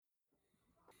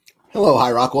Hello,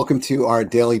 High Rock. Welcome to our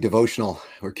daily devotional.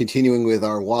 We're continuing with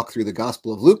our walk through the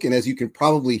Gospel of Luke. And as you can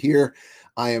probably hear,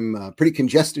 I am pretty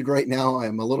congested right now. I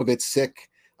am a little bit sick.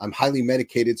 I'm highly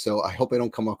medicated, so I hope I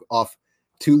don't come off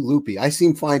too loopy. I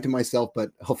seem fine to myself,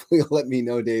 but hopefully you'll let me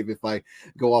know, Dave, if I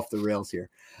go off the rails here.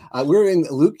 We're in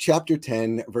Luke chapter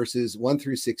 10, verses 1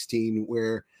 through 16,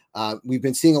 where we've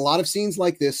been seeing a lot of scenes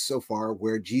like this so far,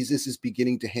 where Jesus is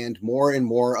beginning to hand more and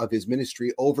more of his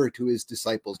ministry over to his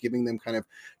disciples, giving them kind of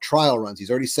trial runs.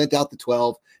 He's already sent out the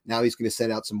 12. Now he's going to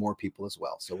send out some more people as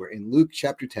well. So we're in Luke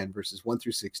chapter 10, verses 1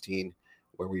 through 16,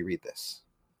 where we read this.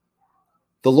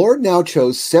 The Lord now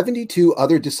chose 72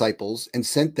 other disciples and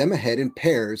sent them ahead in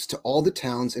pairs to all the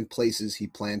towns and places he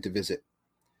planned to visit.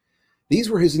 These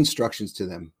were his instructions to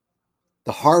them.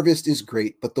 The harvest is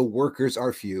great, but the workers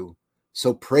are few.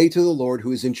 So pray to the Lord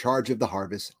who is in charge of the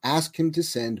harvest. Ask him to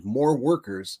send more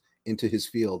workers into his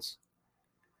fields.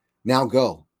 Now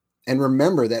go, and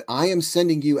remember that I am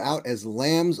sending you out as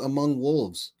lambs among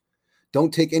wolves.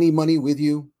 Don't take any money with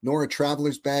you, nor a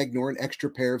traveler's bag, nor an extra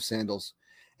pair of sandals.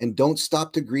 And don't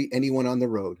stop to greet anyone on the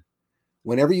road.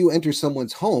 Whenever you enter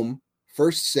someone's home,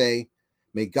 first say,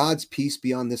 "May God's peace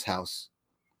be on this house."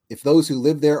 If those who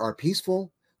live there are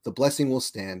peaceful, the blessing will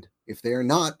stand. If they are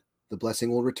not, the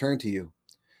blessing will return to you.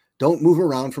 Don't move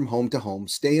around from home to home.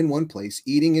 Stay in one place,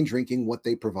 eating and drinking what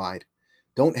they provide.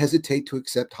 Don't hesitate to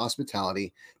accept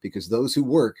hospitality, because those who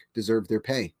work deserve their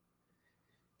pay.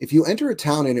 If you enter a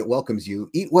town and it welcomes you,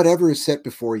 eat whatever is set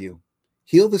before you.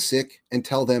 Heal the sick and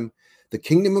tell them, "The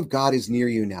kingdom of God is near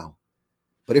you now."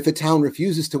 But if a town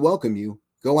refuses to welcome you,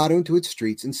 go out into its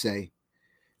streets and say,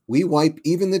 "We wipe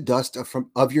even the dust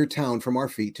of your town from our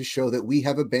feet to show that we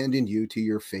have abandoned you to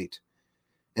your fate.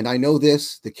 And I know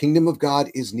this, the kingdom of God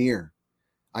is near.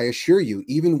 I assure you,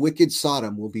 even wicked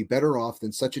Sodom will be better off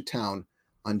than such a town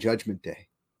on Judgment Day.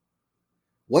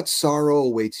 What sorrow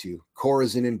awaits you,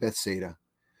 Chorazin and Bethsaida?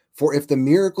 For if the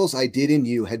miracles I did in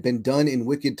you had been done in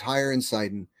wicked Tyre and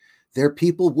Sidon, their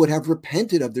people would have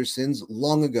repented of their sins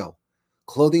long ago,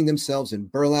 clothing themselves in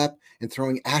burlap and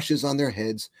throwing ashes on their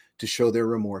heads to show their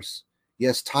remorse.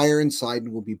 Yes, Tyre and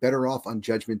Sidon will be better off on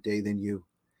Judgment Day than you.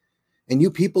 And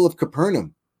you people of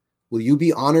Capernaum, will you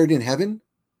be honored in heaven?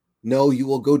 No, you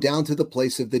will go down to the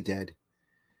place of the dead."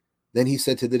 Then he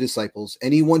said to the disciples,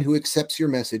 "Anyone who accepts your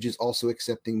message is also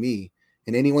accepting me,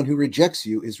 and anyone who rejects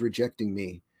you is rejecting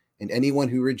me, and anyone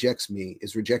who rejects me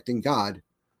is rejecting God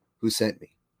who sent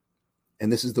me."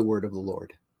 And this is the word of the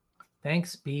Lord.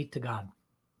 Thanks be to God.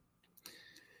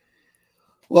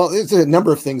 Well, there's a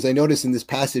number of things I noticed in this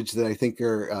passage that I think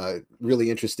are really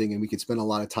interesting, and we could spend a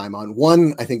lot of time on.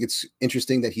 One, I think it's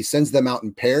interesting that he sends them out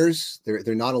in pairs.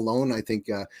 They're not alone. I think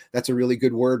that's a really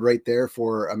good word right there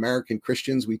for American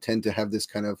Christians. We tend to have this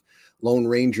kind of Lone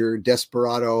Ranger,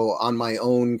 desperado, on my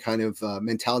own kind of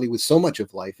mentality with so much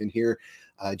of life. And here,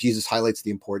 Jesus highlights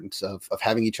the importance of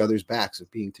having each other's backs,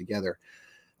 of being together.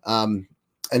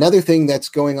 Another thing that's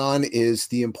going on is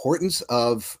the importance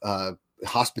of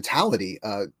hospitality.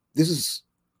 This is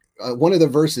one of the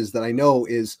verses that I know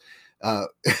is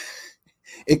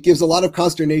it gives a lot of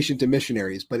consternation to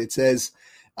missionaries, but it says,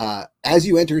 as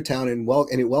you enter a town and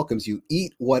it welcomes you,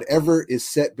 eat whatever is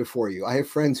set before you. I have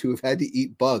friends who have had to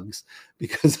eat bugs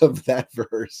because of that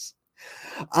verse.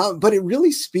 But it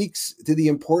really speaks to the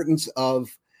importance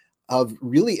of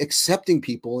really accepting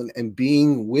people and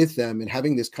being with them and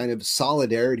having this kind of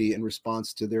solidarity in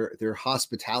response to their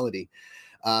hospitality.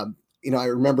 I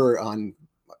remember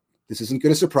this isn't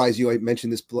going to surprise you, I mention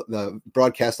this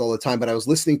broadcast all the time, but I was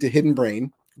listening to Hidden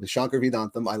Brain with Shankar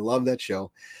Vedantam. I love that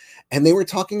show. And they were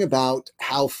talking about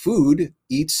how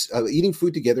eating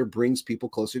food together brings people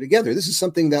closer together. This is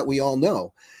something that we all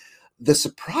know. The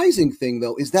surprising thing,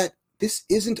 though, is that this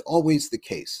isn't always the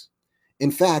case. In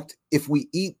fact, if we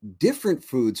eat different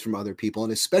foods from other people,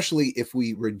 and especially if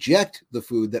we reject the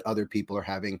food that other people are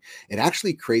having, it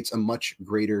actually creates a much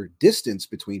greater distance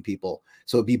between people.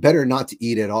 So it'd be better not to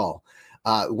eat at all.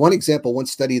 One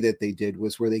study that they did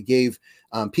was where they gave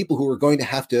people who were going to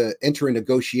have to enter a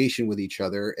negotiation with each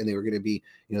other, and they were going to be,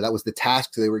 that was the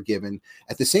task they were given.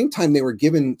 At the same time, they were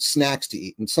given snacks to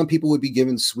eat. And some people would be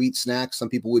given sweet snacks. Some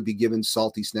people would be given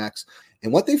salty snacks.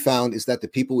 And what they found is that the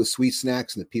people with sweet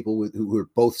snacks and the people who were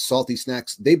both salty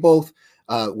snacks, they both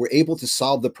were able to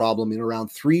solve the problem in around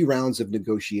 3 rounds of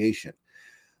negotiation.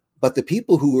 But the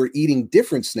people who were eating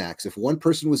different snacks, if one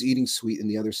person was eating sweet and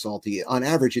the other salty, on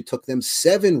average, it took them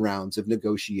 7 rounds of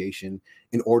negotiation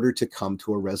in order to come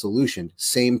to a resolution.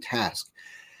 Same task.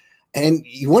 And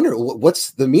you wonder,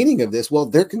 what's the meaning of this? Well,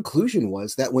 their conclusion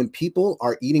was that when people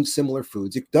are eating similar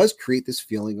foods, it does create this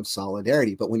feeling of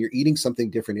solidarity. But when you're eating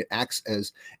something different, it acts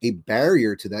as a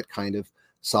barrier to that kind of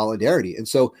solidarity. And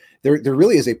so there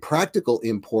really is a practical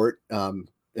import.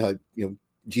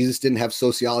 Jesus didn't have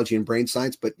sociology and brain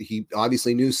science, but he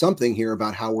obviously knew something here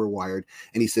about how we're wired.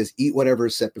 And he says, eat whatever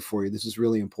is set before you. This is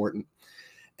really important.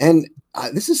 And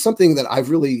this is something that I've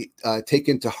really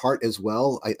taken to heart as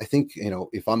well. I think,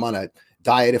 if I'm on a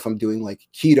diet, if I'm doing like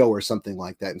keto or something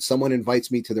like that, and someone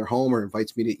invites me to their home or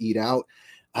invites me to eat out,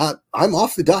 I'm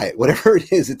off the diet, whatever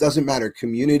it is. It doesn't matter.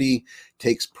 Community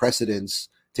takes precedence,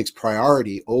 takes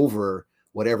priority over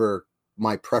whatever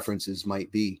my preferences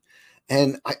might be.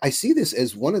 And I see this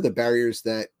as one of the barriers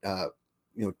that,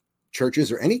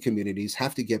 churches or any communities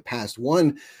have to get past.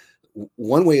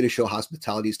 One way to show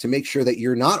hospitality is to make sure that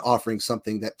you're not offering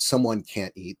something that someone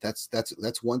can't eat. That's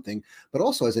one thing. But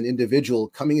also, as an individual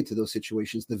coming into those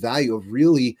situations, the value of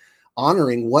really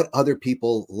honoring what other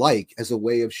people like as a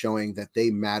way of showing that they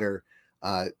matter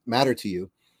to you.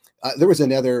 There was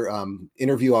another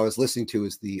interview I was listening to,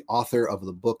 is the author of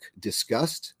the book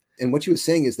Disgust. And what she was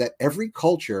saying is that every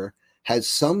culture has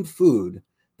some food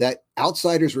that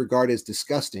outsiders regard as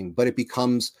disgusting, but it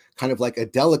becomes kind of like a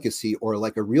delicacy or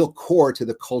like a real core to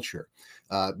the culture.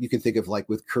 You can think of, like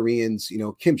with Koreans,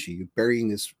 kimchi, burying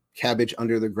this cabbage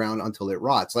under the ground until it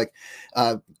rots. Like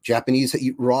Japanese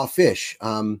eat raw fish.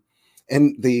 And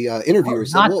the interviewer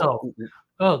said, well,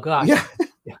 oh gosh. Yeah.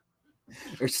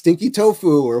 Or stinky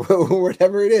tofu or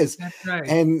whatever it is. That's right.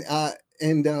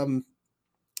 And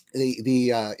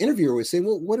the interviewer was saying,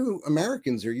 well, what do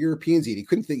Americans or Europeans eat? He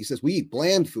couldn't think. He says, we eat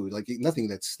bland food, like nothing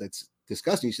that's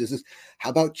disgusting. He says, how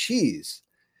about cheese?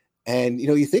 And,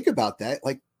 you think about that,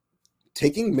 like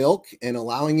taking milk and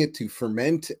allowing it to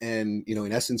ferment and,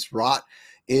 in essence, rot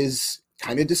is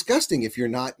kind of disgusting if you're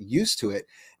not used to it.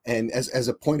 And as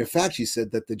a point of fact, she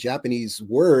said that the Japanese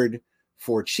word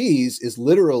for cheese is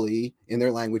literally, in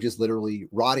their language, is literally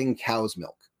rotting cow's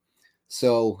milk.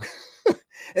 So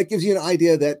it gives you an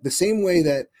idea that the same way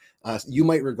that you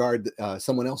might regard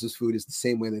someone else's food is the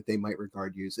same way that they might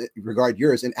regard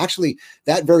yours. And actually,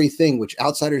 that very thing, which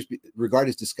outsiders regard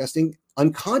as disgusting,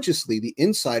 unconsciously, the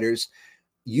insiders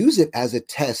use it as a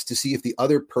test to see if the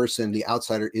other person, the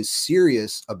outsider, is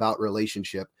serious about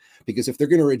relationship. Because if they're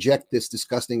going to reject this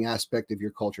disgusting aspect of your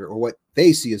culture or what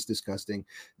they see as disgusting,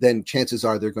 then chances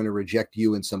are they're going to reject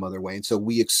you in some other way. And so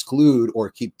we exclude or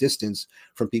keep distance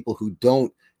from people who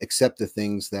don't accept the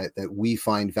things that we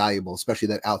find valuable, especially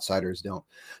that outsiders don't.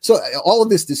 So all of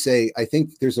this to say, I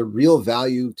think there's a real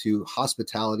value to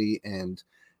hospitality and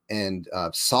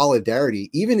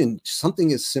solidarity, even in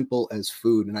something as simple as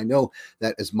food. And I know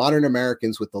that as modern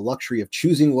Americans, with the luxury of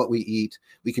choosing what we eat,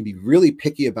 we can be really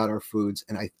picky about our foods.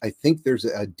 And I think there's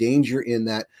a danger in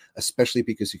that, especially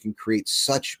because you can create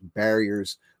such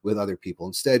barriers with other people.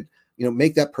 Instead,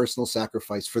 make that personal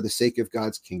sacrifice for the sake of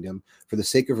God's kingdom, for the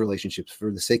sake of relationships,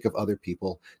 for the sake of other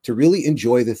people, to really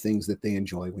enjoy the things that they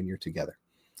enjoy when you're together.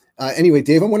 Anyway,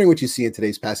 Dave, I'm wondering what you see in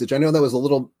today's passage. I know that was a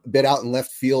little bit out in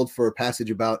left field for a passage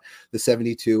about the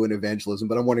 72 and evangelism,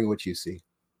 but I'm wondering what you see.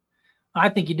 I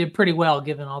think you did pretty well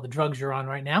given all the drugs you're on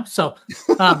right now. So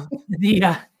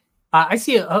I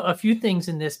see a few things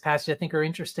in this passage I think are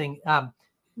interesting.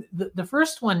 The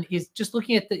first one is just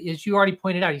looking at as you already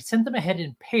pointed out, he sent them ahead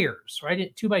in pairs,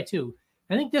 right? 2 by 2.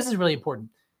 I think this is really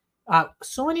important.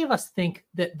 So many of us think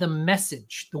that the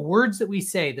message, the words that we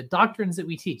say, the doctrines that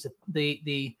we teach,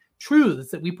 the truths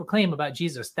that we proclaim about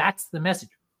Jesus, that's the message.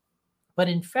 But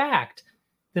in fact,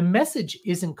 the message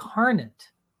is incarnate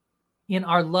in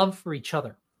our love for each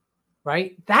other,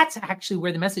 right? That's actually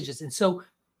where the message is. And so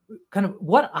kind of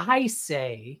what I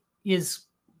say is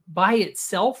by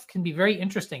itself can be very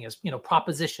interesting as,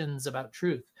 propositions about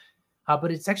truth.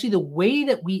 But it's actually the way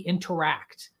that we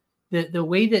interact, the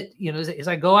way that, as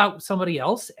I go out with somebody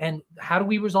else, and how do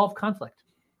we resolve conflict?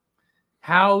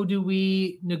 How do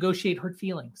we negotiate hurt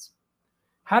feelings?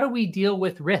 How do we deal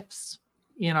with rifts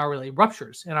in our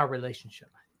ruptures in our relationship?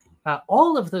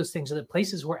 All of those things are the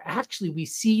places where actually we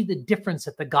see the difference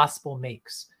that the gospel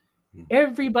makes.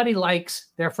 Everybody likes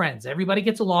their friends. Everybody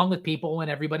gets along with people when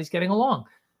everybody's getting along.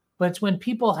 But it's when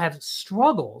people have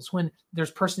struggles, when there's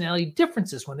personality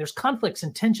differences, when there's conflicts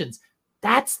and tensions,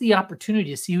 that's the opportunity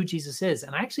to see who Jesus is.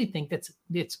 And I actually think it's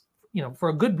for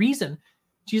a good reason,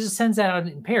 Jesus sends that out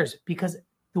in pairs, because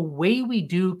the way we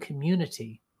do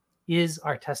community is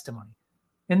our testimony.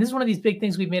 And this is one of these big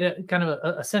things we've made a kind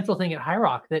of a central thing at High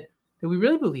Rock, that we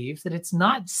really believe that it's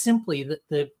not simply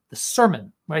the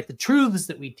sermon, right? The truths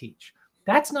that we teach.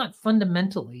 That's not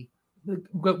fundamentally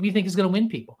what we think is going to win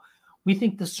people. We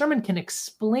think the sermon can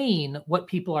explain what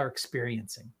people are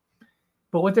experiencing.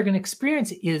 But what they're going to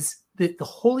experience is the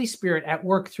Holy Spirit at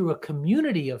work through a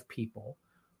community of people,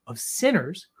 of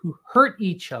sinners who hurt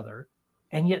each other,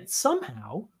 and yet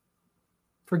somehow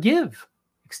forgive,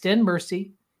 extend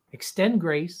mercy, extend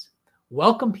grace,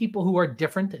 welcome people who are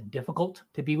different and difficult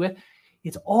to be with.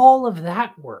 It's all of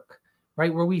that work,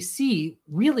 right? Where we see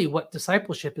really what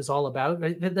discipleship is all about.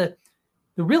 Right? The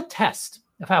real test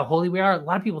of how holy we are, a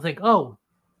lot of people think, oh,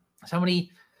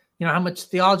 somebody, how much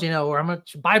theology I know, or how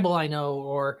much Bible I know,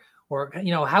 or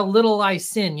how little I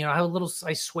sin, how little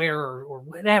I swear, or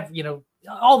whatever,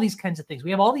 all these kinds of things.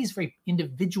 We have all these very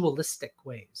individualistic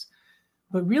ways.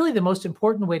 But really the most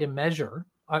important way to measure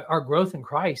our growth in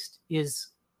Christ is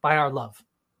by our love.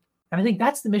 And I think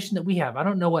that's the mission that we have. I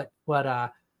don't know what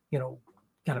kind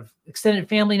of extended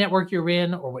family network you're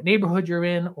in, or what neighborhood you're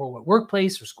in, or what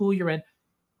workplace or school you're in,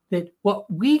 that what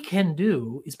we can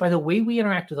do is by the way we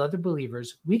interact with other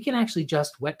believers, we can actually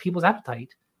just whet people's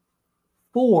appetite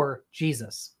for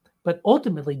Jesus. But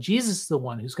ultimately, Jesus is the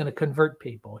one who's going to convert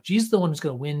people. Jesus is the one who's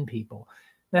going to win people.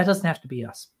 That doesn't have to be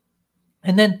us.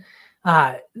 And then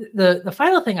the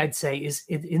final thing I'd say is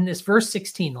in this verse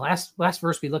 16, the last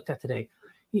verse we looked at today.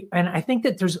 And I think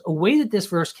that there's a way that this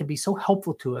verse can be so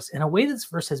helpful to us, and a way that this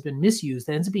verse has been misused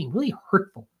that ends up being really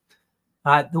hurtful.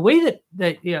 The way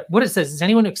that what it says is,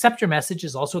 anyone who accepts your message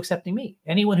is also accepting me.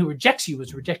 Anyone who rejects you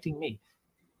is rejecting me.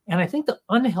 And I think the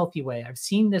unhealthy way I've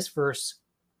seen this verse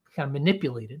kind of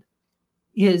manipulated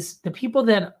is the people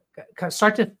that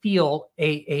start to feel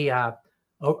a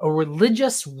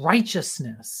religious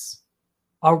righteousness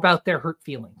about their hurt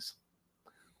feelings.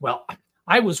 Well,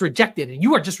 I was rejected, and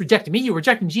you are just rejecting me. You're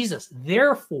rejecting Jesus.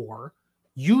 Therefore,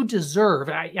 you deserve,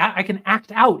 I can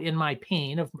act out in my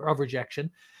pain of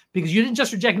rejection, because you didn't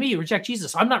just reject me, you reject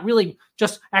Jesus. I'm not really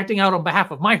just acting out on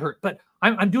behalf of my hurt, but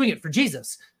I'm doing it for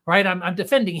Jesus, right? I'm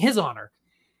defending his honor.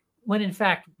 When in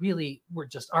fact, really,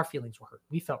 our feelings were hurt.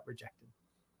 We felt rejected.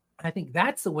 And I think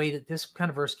that's the way that this kind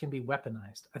of verse can be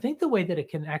weaponized. I think the way that it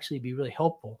can actually be really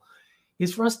helpful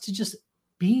is for us to just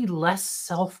be less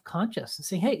self-conscious and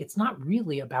say, hey, it's not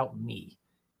really about me.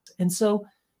 And so,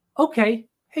 okay,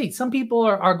 hey, some people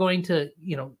are going to,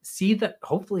 see that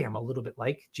hopefully I'm a little bit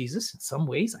like Jesus in some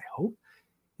ways, I hope.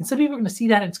 And some people are going to see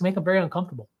that and it's going to make them very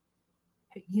uncomfortable.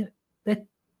 Hey, that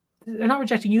they're not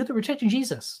rejecting you, they're rejecting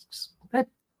Jesus.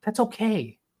 That's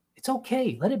okay. It's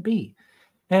okay. Let it be.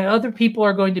 And other people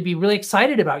are going to be really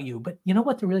excited about you. But you know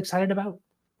what they're really excited about?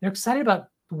 They're excited about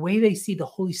the way they see the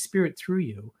Holy Spirit through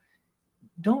you.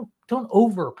 Don't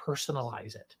over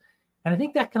personalize it. And I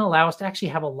think that can allow us to actually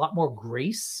have a lot more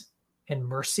grace and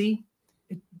mercy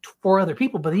for other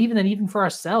people, but even for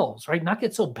ourselves, right? Not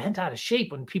get so bent out of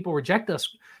shape when people reject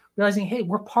us, realizing, hey,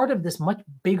 we're part of this much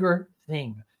bigger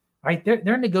thing, right?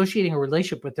 They're negotiating a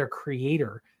relationship with their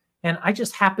creator. And I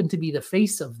just happen to be the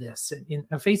face of this, in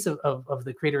a face of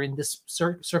the creator in this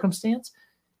circumstance.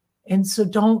 And so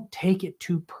don't take it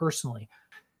too personally.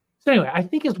 So anyway, I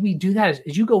think as we do that,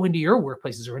 as you go into your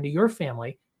workplaces or into your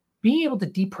family, being able to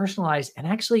depersonalize and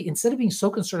actually, instead of being so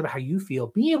concerned about how you feel,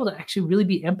 being able to actually really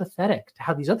be empathetic to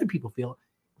how these other people feel.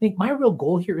 I think my real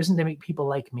goal here isn't to make people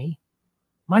like me.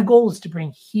 My goal is to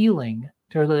bring healing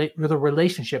to the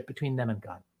relationship between them and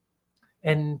God.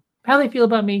 And how they feel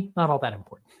about me, not all that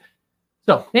important.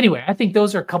 So anyway, I think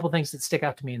those are a couple of things that stick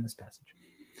out to me in this passage.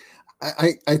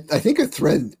 I think a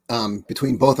thread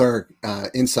between both our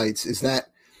insights is that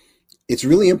it's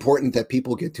really important that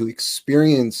people get to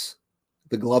experience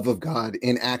the love of God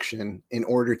in action in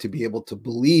order to be able to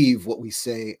believe what we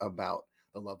say about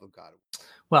the love of God.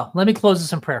 Well, let me close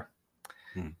this in prayer.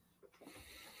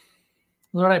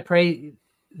 Lord, I pray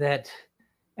that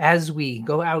as we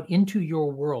go out into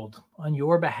your world on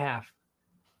your behalf,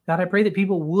 God, I pray that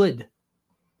people would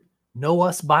know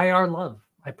us by our love.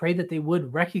 I pray that they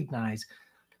would recognize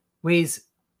ways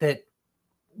that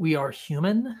we are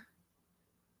human,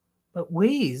 but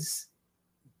ways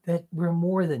that we're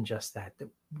more than just that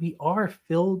we are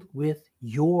filled with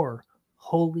your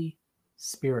Holy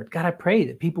Spirit. God, I pray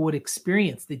that people would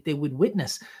experience, that they would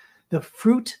witness the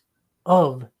fruit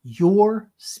of your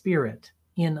Spirit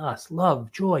in us: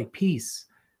 love, joy, peace,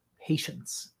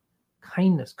 patience,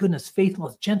 kindness, goodness,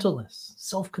 faithfulness, gentleness,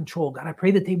 self-control. God, I pray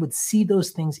that they would see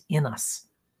those things in us.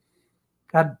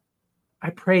 God, I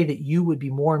pray that you would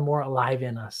be more and more alive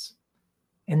in us,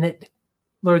 and that,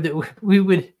 Lord, that we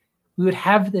would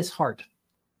have this heart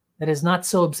that is not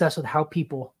so obsessed with how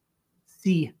people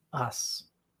see us,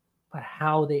 but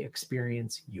how they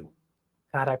experience you.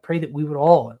 God, I pray that we would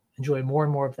all enjoy more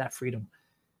and more of that freedom.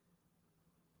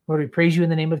 Lord, we praise you in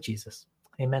the name of Jesus.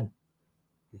 Amen.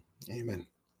 Amen.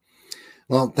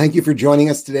 Well, thank you for joining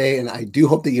us today. And I do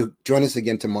hope that you join us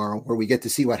again tomorrow, where we get to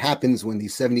see what happens when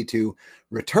these 72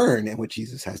 return and what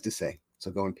Jesus has to say.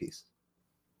 So go in peace.